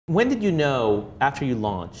When did you know, after you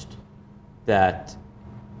launched, that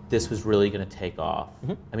this was really going to take off?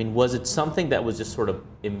 I mean, was it something that was just sort of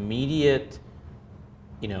immediate,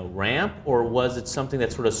 ramp, or was it something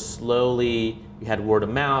that sort of slowly, you had word of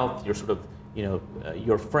mouth, your sort of,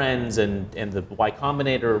 your friends and the Y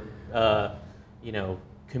Combinator,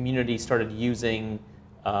 community started using,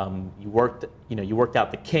 you worked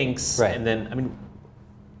out the kinks, right. And then, I mean,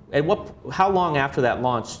 how long after that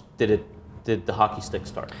launch did the hockey stick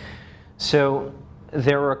start? So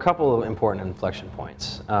there were a couple of important inflection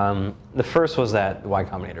points. The first was that Y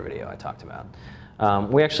Combinator video I talked about.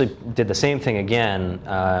 We actually did the same thing again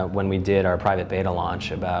when we did our private beta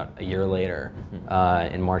launch about a year later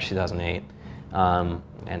in March 2008.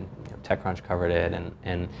 And TechCrunch covered it.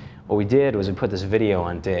 And what we did was we put this video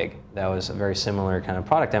on Dig that was a very similar kind of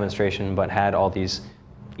product demonstration, but had all these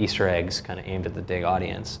Easter eggs kind of aimed at the Dig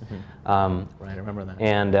audience. Right, I remember that.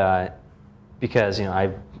 And because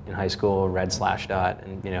I in high school read Slashdot,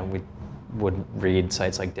 and we would read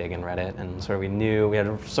sites like Dig and Reddit, and sort of we had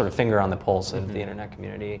a sort of finger on the pulse of the internet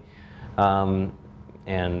community, and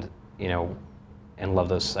love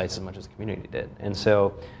those sites as much as the community did. And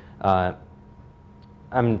so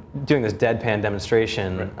I'm doing this deadpan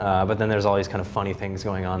demonstration, right. But then there's all these kind of funny things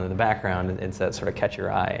going on in the background. It's that sort of catch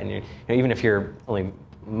your eye, and even if you're only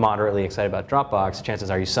moderately excited about Dropbox,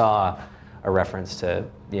 chances are you saw a reference to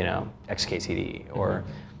XKCD or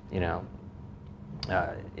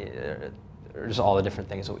or just all the different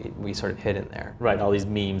things that we sort of hid in there. Right, all these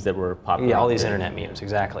memes that were popular. Yeah, all these internet memes,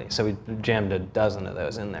 exactly. So we jammed a dozen of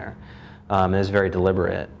those in there. It was very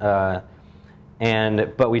deliberate. But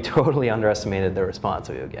we totally underestimated the response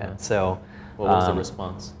we would get. So what was the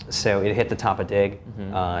response? So it hit the top of Dig.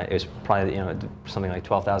 It was probably something like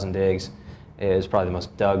 12,000 digs. It was probably the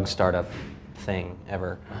most dug startup thing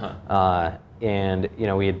ever. And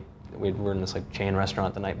we were in this chain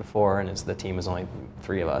restaurant the night before, and the team was only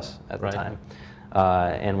 3 of us at the time.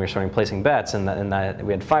 And we were starting placing bets, and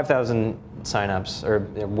we had 5,000 signups or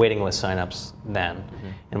waiting list signups then,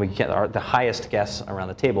 and we get the highest guess around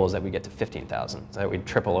the table is that we get to 15,000, so that we'd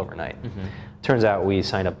triple overnight. Turns out we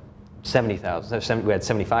signed up 70,000. We had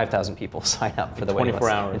 75,000 people sign up for the waiting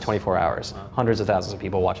list in 24 hours. Wow. Hundreds of thousands of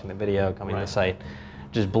people watching the video, coming to the site,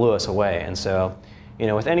 just blew us away. And so,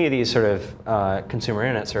 with any of these sort of consumer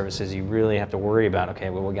internet services, you really have to worry about, okay,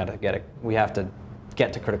 well, we have to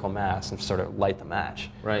get to critical mass and sort of light the match.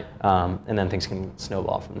 Right. And then things can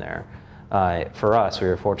snowball from there. For us, we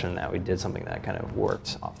were fortunate that we did something that kind of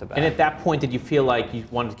worked off the bat. And at that point, did you feel like you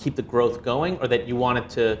wanted to keep the growth going, or that you wanted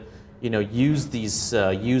to, use these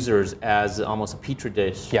users as almost a petri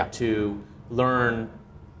dish to learn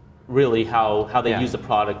really how they use the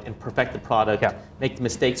product and perfect the product, make the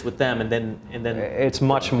mistakes with them, and then it's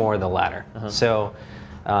much more the latter. So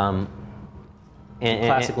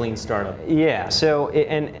classic lean startup. Yeah. So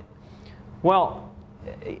it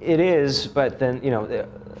is, but then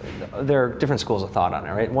there are different schools of thought on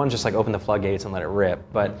it, right? One just open the floodgates and let it rip,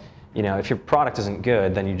 but if your product isn't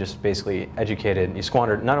good, then you just basically you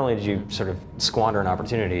squandered. Not only did you sort of squander an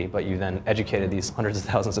opportunity, but you then educated these hundreds of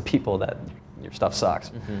thousands of people that your stuff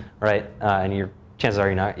sucks, right? And your chances are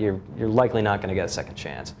you're likely not going to get a second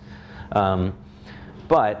chance.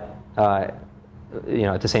 But at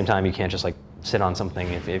the same time, you can't just sit on something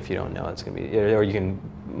if you don't know it's going to be, or you can.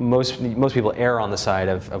 Most people err on the side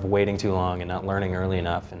of waiting too long and not learning early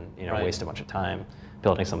enough, and waste a bunch of time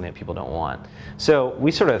building something that people don't want. So we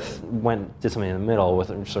sort of did something in the middle with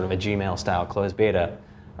sort of a Gmail-style closed beta,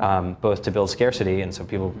 both to build scarcity, and so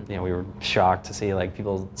people, we were shocked to see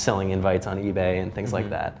people selling invites on eBay and things like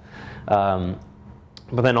that. But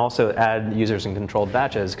then also add users in controlled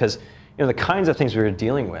batches, because the kinds of things we were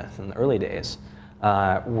dealing with in the early days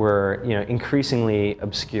were increasingly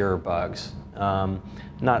obscure bugs.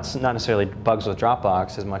 Not necessarily bugs with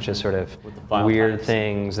Dropbox as much as sort of weird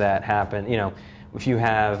things that happen. If you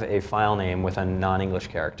have a file name with a non-English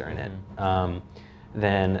character in it,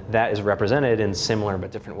 then that is represented in similar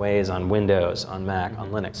but different ways on Windows, on Mac,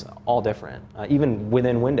 on Linux, all different. Even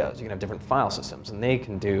within Windows, you can have different file systems, and they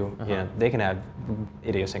can do, they can have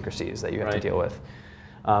idiosyncrasies that you have to deal with.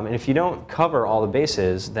 And if you don't cover all the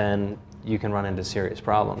bases, then you can run into serious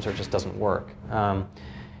problems, or it just doesn't work.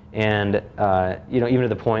 And even to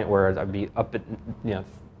the point where I'd be up at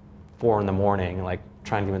 4 in the morning,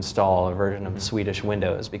 trying to install a version of Swedish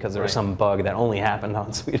Windows because there was some bug that only happened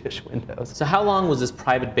on Swedish Windows. So how long was this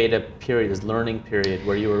private beta period, this learning period,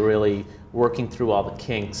 where you were really working through all the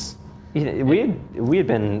kinks? We had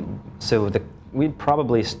been we'd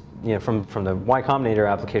probably from the Y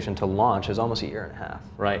Combinator application to launch is almost a year and a half.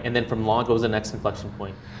 Right, and then from launch, what was the next inflection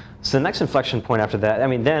point? So the next inflection point after that, I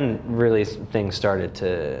mean, then really things started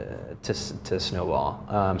to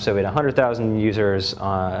snowball. So we had 100,000 users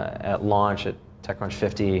at launch at TechCrunch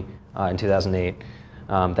 50 in 2008.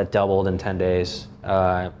 That doubled in 10 days.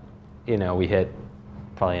 We hit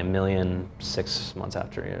probably 1 million 6 months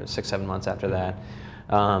after, 6-7 months after that.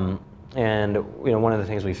 And one of the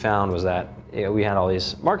things we found was that we had all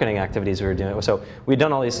these marketing activities we were doing. So we'd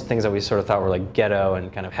done all these things that we sort of thought were like ghetto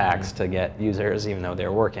and kind of hacks to get users, even though they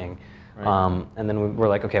were working. Right. And then we're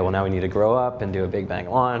like, okay, well now we need to grow up and do a big bang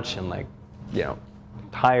launch and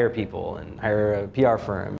hire people and hire a PR firm